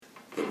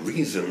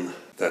reason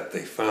that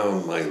they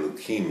found my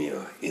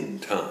leukemia in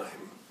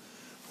time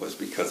was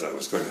because I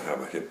was going to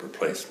have a hip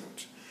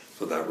replacement.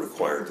 So that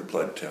required the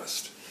blood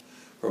test.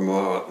 From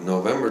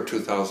November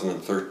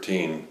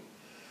 2013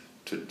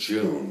 to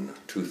June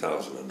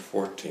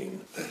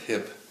 2014, the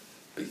hip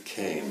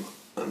became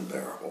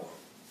unbearable.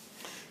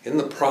 In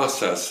the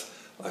process,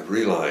 I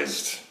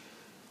realized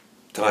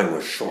time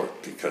was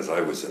short because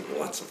I was in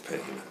lots of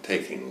pain,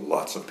 taking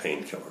lots of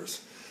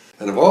painkillers.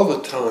 And of all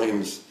the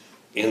times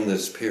in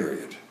this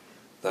period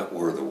that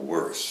were the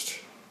worst,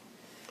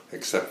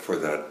 except for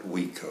that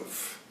week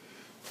of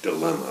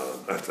dilemma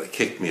after they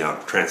kicked me out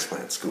of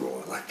transplant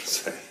school, I like to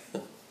say.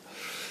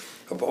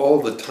 Of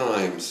all the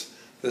times,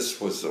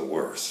 this was the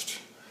worst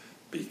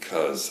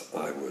because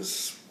I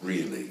was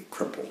really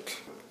crippled.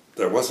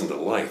 There wasn't a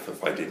life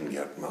if I didn't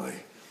get my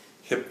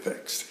hip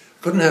fixed.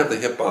 Couldn't have the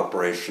hip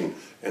operation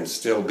and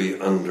still be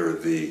under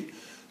the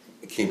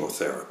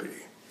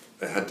chemotherapy.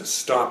 I had to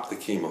stop the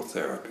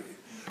chemotherapy.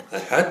 I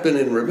had been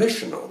in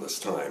remission all this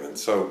time, and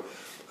so,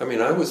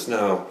 I was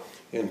now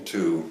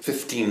into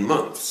 15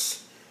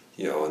 months,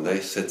 and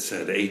they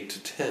said 8 to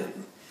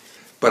 10.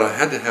 But I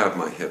had to have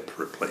my hip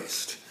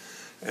replaced.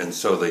 And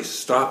so they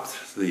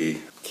stopped the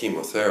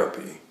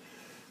chemotherapy.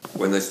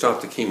 When they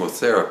stopped the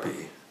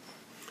chemotherapy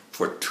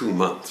for 2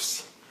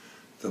 months,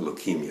 the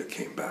leukemia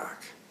came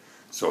back.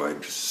 So I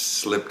just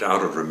slipped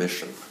out of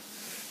remission,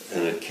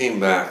 and it came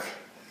back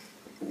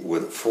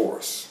with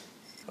force.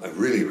 I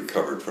really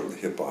recovered from the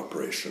hip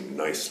operation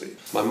nicely.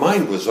 My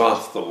mind was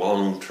off the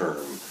long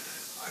term.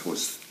 I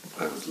was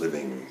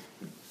living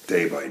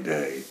day by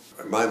day.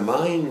 My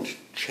mind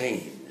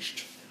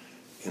changed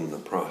in the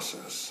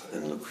process,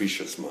 and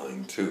Lucretia's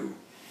mind too,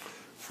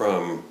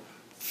 from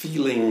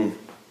feeling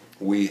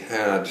we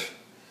had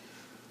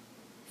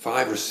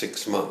 5 or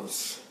 6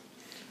 months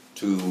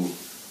to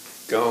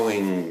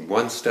going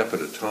one step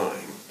at a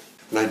time.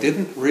 And I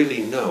didn't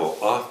really know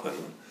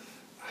often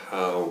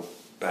how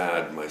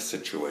bad my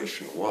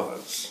situation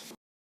was.